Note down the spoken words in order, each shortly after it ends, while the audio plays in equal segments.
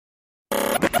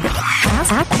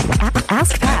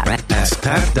AskPat.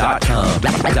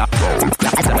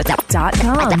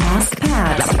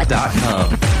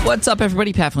 AskPat.com. What's up,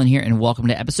 everybody? Pat Flynn here, and welcome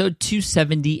to episode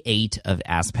 278 of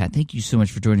Ask Pat. Thank you so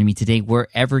much for joining me today,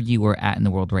 wherever you are at in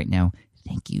the world right now.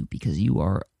 Thank you, because you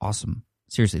are awesome.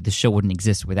 Seriously, this show wouldn't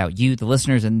exist without you, the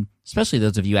listeners, and especially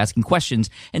those of you asking questions.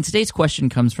 And today's question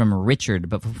comes from Richard.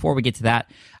 But before we get to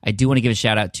that, I do want to give a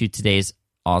shout out to today's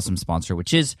awesome sponsor,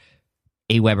 which is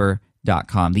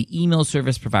Aweber.com, the email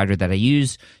service provider that I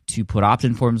use to put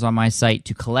opt-in forms on my site,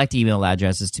 to collect email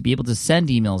addresses, to be able to send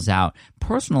emails out,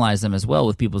 personalize them as well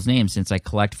with people's names, since I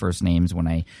collect first names when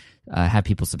I have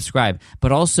people subscribe,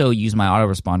 but also use my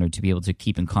autoresponder to be able to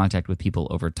keep in contact with people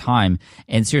over time.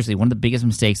 And seriously, one of the biggest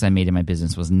mistakes I made in my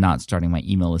business was not starting my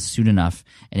email list soon enough.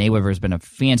 And Aweber has been a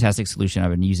fantastic solution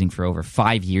I've been using for over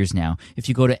 5 years now. If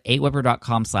you go to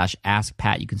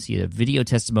aweber.com/askpat, you can see a video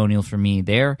testimonial from me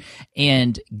there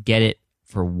and get it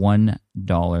for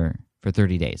 $1 for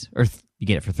 30 days. Or you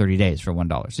get it for 30 days for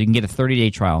 $1. So you can get a 30-day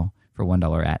trial for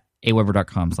 $1 at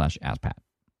aweber.com/askpat.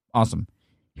 Awesome.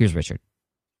 Here's Richard.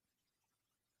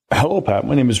 Hello, Pat.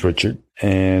 My name is Richard.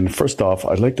 And first off,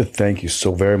 I'd like to thank you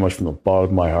so very much from the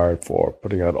bottom of my heart for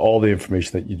putting out all the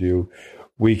information that you do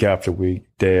week after week,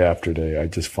 day after day. I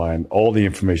just find all the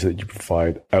information that you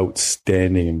provide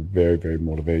outstanding and very, very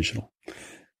motivational.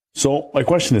 So my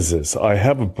question is this. I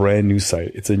have a brand new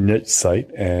site. It's a niche site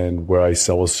and where I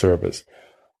sell a service.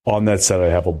 On that site, I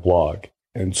have a blog.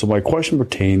 And so my question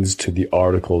pertains to the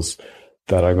articles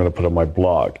that I'm going to put on my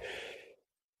blog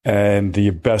and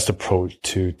the best approach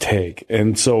to take.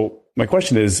 And so my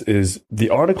question is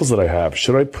the articles that I have,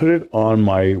 should I put it on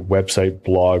my website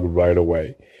blog right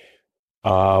away?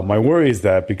 My worry is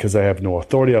that because I have no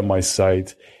authority on my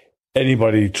site,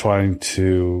 anybody trying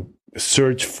to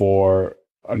search for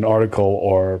an article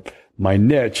or my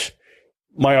niche,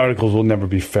 my articles will never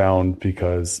be found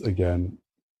because, again,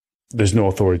 there's no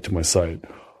authority to my site.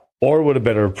 Or would a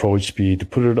better approach be to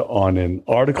put it on an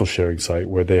article sharing site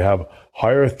where they have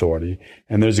higher authority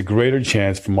and there's a greater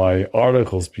chance for my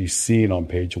articles to be seen on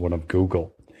page one of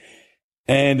Google?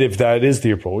 And if that is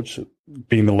the approach,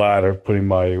 being the latter, putting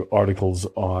my articles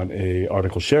on a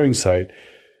article sharing site,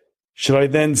 should I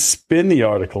then spin the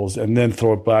articles and then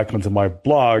throw it back onto my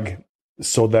blog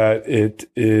so that it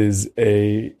is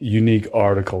a unique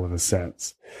article in a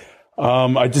sense?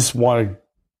 I just wanted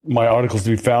my articles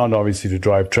to be found, obviously, to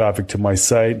drive traffic to my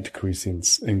site,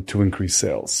 to increase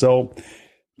sales. So it'd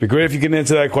be great if you can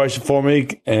answer that question for me,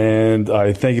 and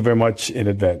I thank you very much in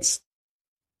advance.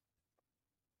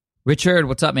 Richard,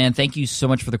 what's up, man? Thank you so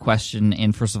much for the question.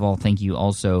 And first of all, thank you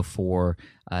also for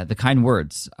the kind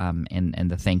words and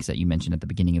the thanks that you mentioned at the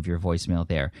beginning of your voicemail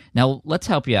there. Now, let's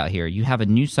help you out here. You have a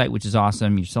new site, which is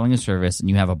awesome. You're selling a service, and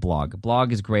you have a blog. A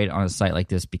blog is great on a site like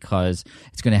this because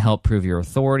it's going to help prove your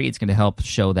authority. It's going to help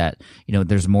show that, you know,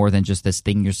 there's more than just this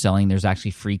thing you're selling. There's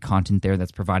actually free content there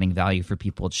that's providing value for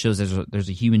people. It shows there's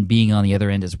a human being on the other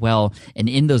end as well. And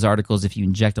in those articles, if you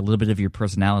inject a little bit of your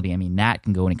personality, I mean, that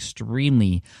can go an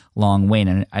extremely long way.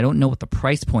 And I don't know what the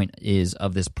price point is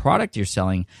of this product you're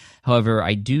selling. However,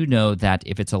 I do know that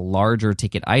if it's a larger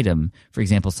ticket item, for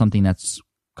example, something that's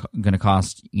going to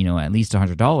cost, you know, at least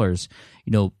 $100,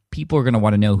 you know, people are going to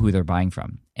want to know who they're buying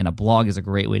from. And a blog is a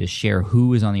great way to share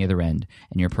who is on the other end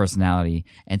and your personality,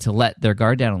 and to let their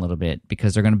guard down a little bit,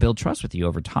 because they're going to build trust with you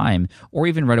over time, or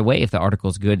even right away if the article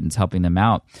is good and it's helping them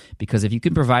out. Because if you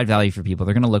can provide value for people,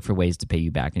 they're going to look for ways to pay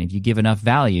you back. And if you give enough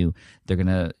value, they're going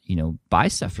to, you know, buy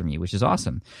stuff from you, which is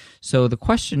awesome. So the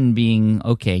question being,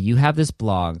 okay, you have this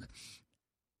blog,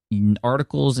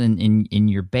 articles in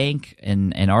your bank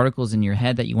and articles in your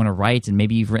head that you want to write, and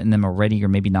maybe you've written them already or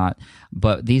maybe not,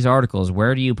 but these articles,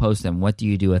 where do you post them? What do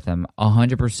you do with them?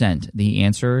 100% the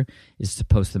answer is to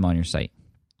post them on your site.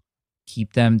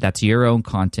 Keep them. That's your own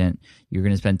content. You're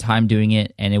going to spend time doing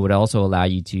it, and it would also allow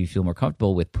you to feel more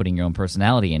comfortable with putting your own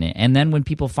personality in it. And then when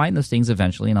people find those things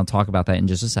eventually, and I'll talk about that in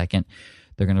just a second,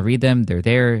 they're going to read them, they're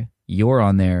there, you're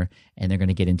on there, and they're going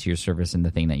to get into your service and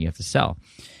the thing that you have to sell.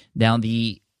 Now,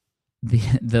 the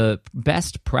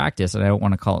best practice, and I don't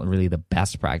want to call it really the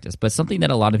best practice, but something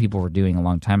that a lot of people were doing a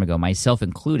long time ago, myself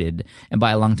included, and by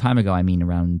a long time ago I mean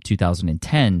around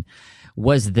 2010,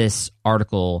 was this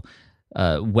article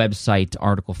website,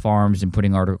 article farms, and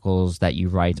putting articles that you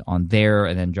write on there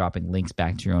and then dropping links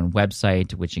back to your own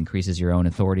website, which increases your own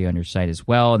authority on your site as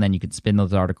well. And then you can spin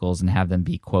those articles and have them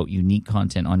be, quote, unique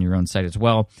content on your own site as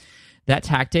well. That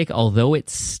tactic, although it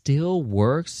still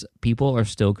works, people are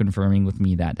still confirming with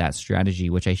me that that strategy,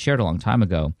 which I shared a long time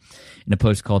ago in a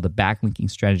post called The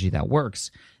Backlinking Strategy That Works,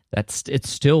 it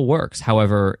still works.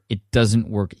 However, it doesn't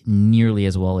work nearly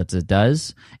as well as it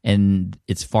does, and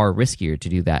it's far riskier to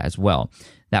do that as well.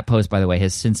 That post, by the way,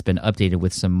 has since been updated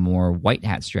with some more white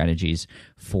hat strategies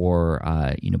for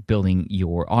building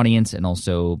your audience and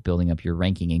also building up your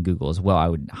ranking in Google as well. I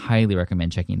would highly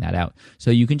recommend checking that out.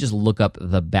 So you can just look up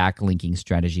the backlinking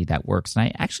strategy that works. And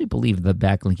I actually believe the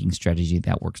backlinking strategy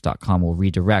that works.com will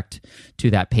redirect to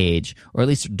that page, or at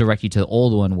least direct you to the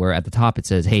old one where at the top it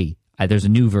says, hey, there's a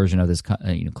new version of this,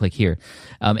 click here.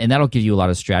 And that'll give you a lot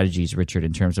of strategies, Richard,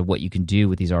 in terms of what you can do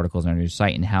with these articles on your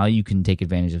site and how you can take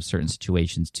advantage of certain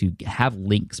situations to have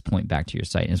links point back to your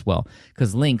site as well.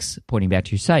 Because links pointing back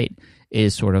to your site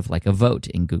is sort of like a vote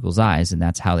in Google's eyes, and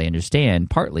that's how they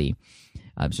understand, partly,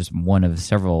 it's just one of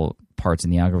several parts in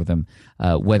the algorithm,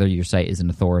 whether your site is an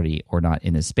authority or not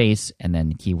in this space, and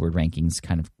then keyword rankings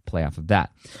kind of play off of that.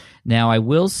 Now, I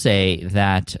will say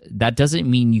that doesn't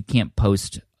mean you can't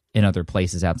post in other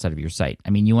places outside of your site. I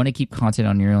mean, you want to keep content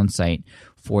on your own site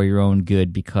for your own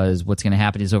good, because what's going to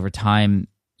happen is over time,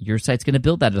 your site's going to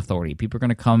build that authority. People are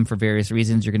going to come for various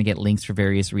reasons. You're going to get links for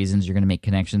various reasons. You're going to make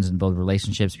connections and build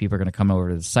relationships. People are going to come over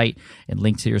to the site and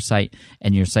link to your site,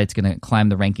 and your site's going to climb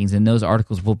the rankings, and those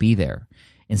articles will be there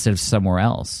instead of somewhere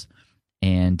else.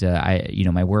 And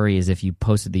my worry is if you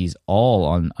posted these all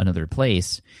on another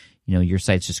place, your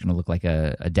site's just going to look like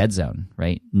a dead zone,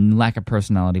 right? Lack of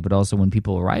personality, but also when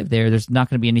people arrive there, there's not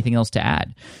going to be anything else to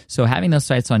add. So having those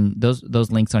sites on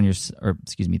those links on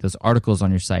those articles on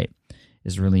your site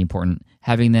is really important.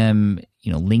 Having them,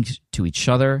 linked to each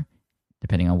other,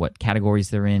 depending on what categories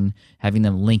they're in, having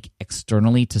them link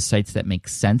externally to sites that make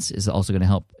sense is also going to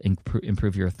help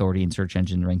improve your authority in search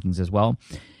engine rankings as well.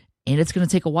 And it's going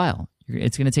to take a while.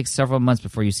 It's going to take several months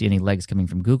before you see any legs coming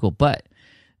from Google, but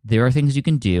there are things you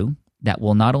can do that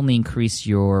will not only increase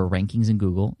your rankings in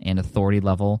Google and authority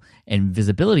level and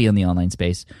visibility in the online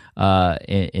space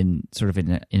in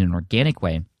an organic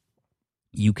way.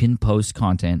 You can post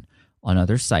content on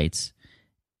other sites,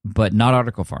 but not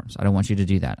article farms. I don't want you to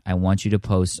do that. I want you to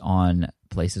post on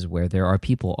places where there are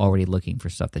people already looking for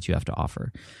stuff that you have to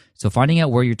offer. So finding out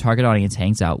where your target audience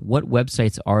hangs out, what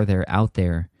websites are there out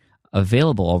there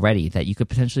available already that you could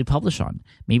potentially publish on.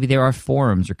 Maybe there are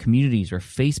forums or communities or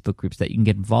Facebook groups that you can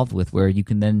get involved with where you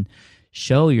can then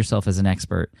show yourself as an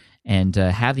expert and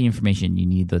have the information you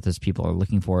need that those people are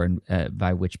looking for, and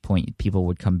by which point people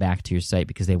would come back to your site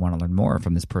because they want to learn more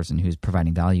from this person who's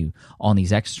providing value on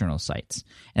these external sites.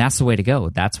 And that's the way to go.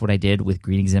 That's what I did with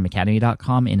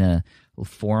GreetExamAcademy.com in a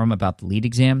forum about the LEED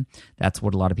exam. That's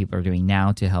what a lot of people are doing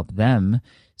now to help them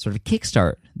sort of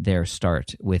kickstart their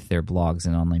start with their blogs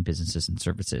and online businesses and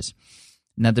services.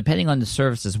 Now, depending on the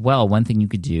service as well, one thing you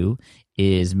could do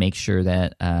is make sure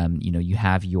that you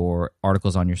have your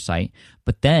articles on your site.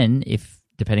 But then, if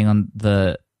depending on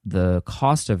the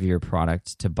cost of your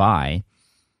product to buy,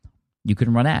 you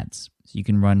can run ads. So you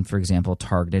can run, for example,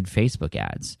 targeted Facebook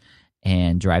ads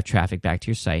and drive traffic back to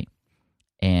your site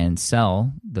and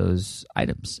sell those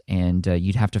items. And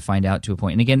you'd have to find out to a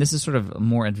point. And again, this is sort of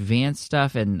more advanced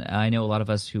stuff. And I know a lot of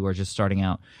us who are just starting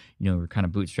out, we're kind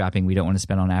of bootstrapping. We don't want to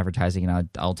spend on advertising. And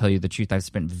I'll tell you the truth, I've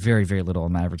spent very, very little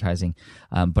on advertising.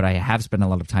 But I have spent a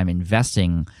lot of time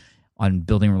investing on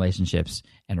building relationships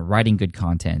and writing good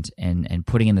content and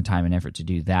putting in the time and effort to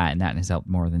do that. And that has helped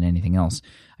more than anything else.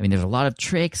 I mean, there's a lot of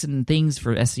tricks and things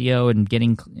for SEO and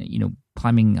getting,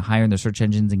 climbing higher in the search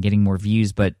engines and getting more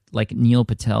views. But like Neil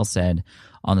Patel said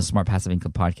on the Smart Passive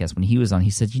Income podcast when he was on, he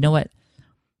said, you know what?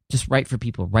 Just write for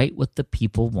people. Write what the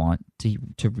people want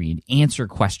to read. Answer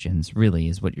questions really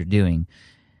is what you're doing,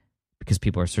 because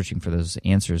people are searching for those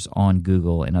answers on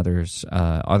Google and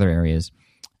other areas.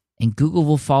 And Google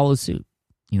will follow suit.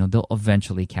 They'll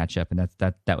eventually catch up, and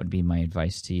that would be my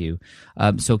advice to you.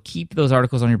 So keep those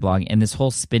articles on your blog. And this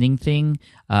whole spinning thing,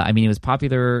 it was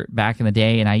popular back in the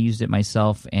day, and I used it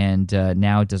myself. And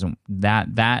now it doesn't.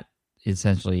 That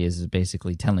essentially is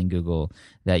basically telling Google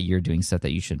that you're doing stuff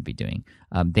that you shouldn't be doing.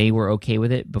 They were okay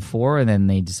with it before, and then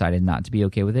they decided not to be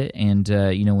okay with it. And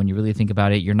when you really think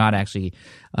about it, you're not actually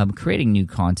creating new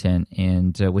content.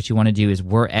 And what you want to do is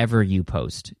wherever you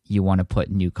post, you want to put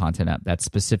new content up that's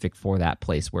specific for that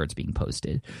place where it's being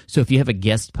posted. So if you have a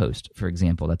guest post, for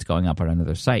example, that's going up on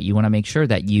another site, you want to make sure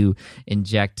that you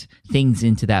inject things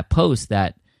into that post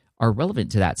that are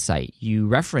relevant to that site. You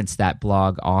reference that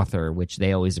blog author, which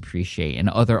they always appreciate, and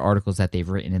other articles that they've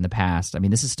written in the past. I mean,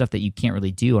 this is stuff that you can't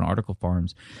really do on article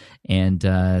farms, and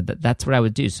that's what I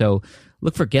would do. So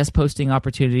look for guest posting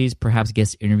opportunities, perhaps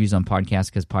guest interviews on podcasts,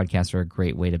 because podcasts are a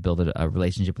great way to build a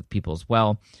relationship with people as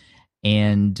well.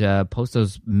 and post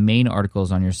those main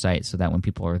articles on your site so that when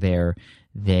people are there,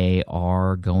 they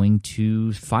are going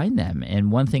to find them.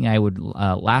 And one thing I would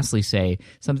lastly say,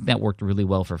 something that worked really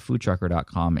well for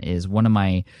foodtrucker.com is one of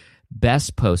my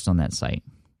best posts on that site.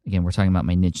 Again, we're talking about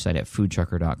my niche site at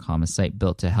foodtrucker.com, a site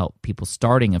built to help people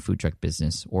starting a food truck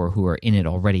business or who are in it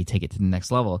already take it to the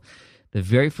next level. The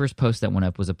very first post that went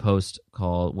up was a post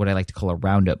called what I like to call a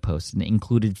roundup post, and it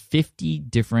included 50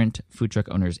 different food truck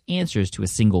owners' answers to a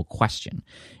single question.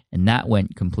 And that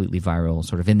went completely viral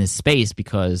sort of in this space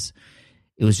because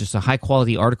it was just a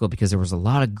high-quality article because there was a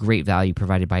lot of great value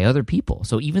provided by other people.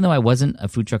 So even though I wasn't a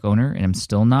food truck owner, and I'm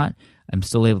still not, I'm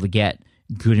still able to get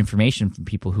good information from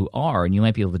people who are, and you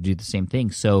might be able to do the same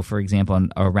thing. So, for example,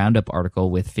 on a roundup article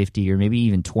with 50 or maybe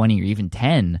even 20 or even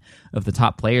 10 of the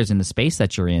top players in the space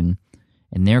that you're in,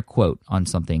 and their quote on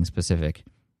something specific,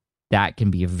 that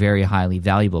can be a very highly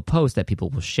valuable post that people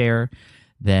will share.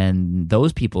 Then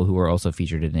those people who are also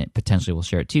featured in it potentially will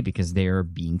share it too because they're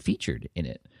being featured in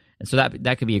it. And so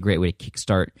that could be a great way to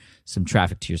kickstart some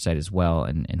traffic to your site as well,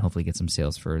 and hopefully get some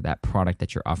sales for that product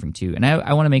that you're offering too. And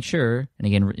I want to make sure, and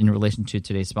again, in relation to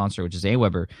today's sponsor, which is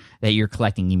Aweber, that you're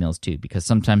collecting emails too, because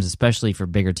sometimes, especially for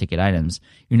bigger ticket items,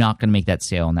 you're not going to make that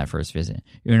sale on that first visit.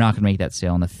 You're not going to make that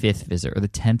sale on the 5th visit or the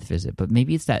 10th visit, but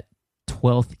maybe it's that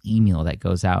 12th email that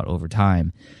goes out over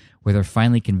time where they're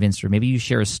finally convinced, or maybe you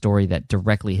share a story that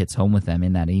directly hits home with them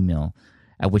in that email,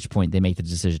 at which point they make the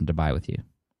decision to buy with you.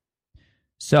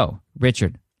 So,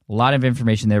 Richard, a lot of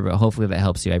information there, but hopefully that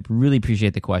helps you. I really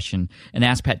appreciate the question. An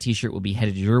Ask Pat t-shirt will be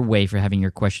headed your way for having your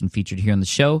question featured here on the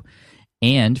show.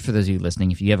 And for those of you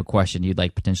listening, if you have a question you'd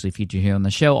like potentially featured here on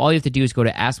the show, all you have to do is go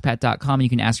to askpat.com. You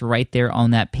can ask right there on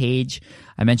that page.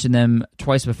 I mentioned them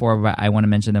twice before, but I want to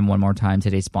mention them one more time.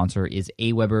 Today's sponsor is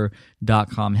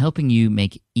aweber.com, helping you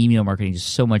make email marketing just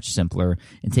so much simpler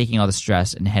and taking all the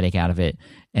stress and headache out of it.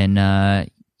 And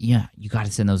you got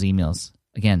to send those emails.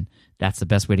 Again, that's the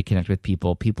best way to connect with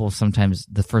people. People sometimes,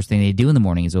 the first thing they do in the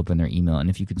morning is open their email.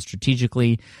 And if you can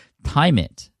strategically time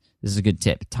it, this is a good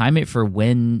tip. Time it for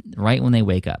right when they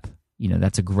wake up.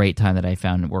 That's a great time that I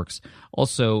found it works.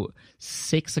 Also,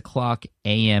 6 o'clock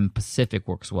a.m. Pacific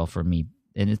works well for me.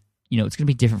 And it's going to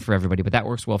be different for everybody, but that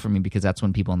works well for me because that's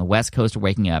when people on the West Coast are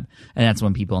waking up, and that's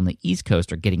when people on the East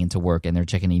Coast are getting into work and they're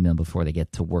checking email before they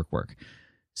get to work.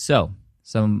 So,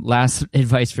 some last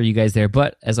advice for you guys there.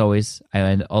 But as always,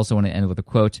 I also want to end with a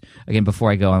quote. Again,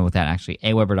 before I go on with that, actually,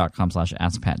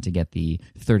 aweber.com/askpat to get the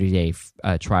 30-day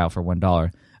trial for $1.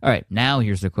 All right, now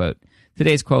here's the quote.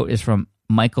 Today's quote is from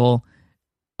Michael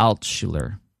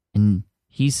Altshuler, and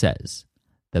he says,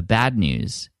 "The bad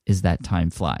news is that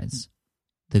time flies.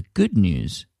 The good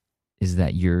news is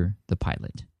that you're the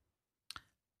pilot."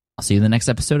 I'll see you in the next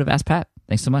episode of Ask Pat.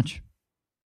 Thanks so much.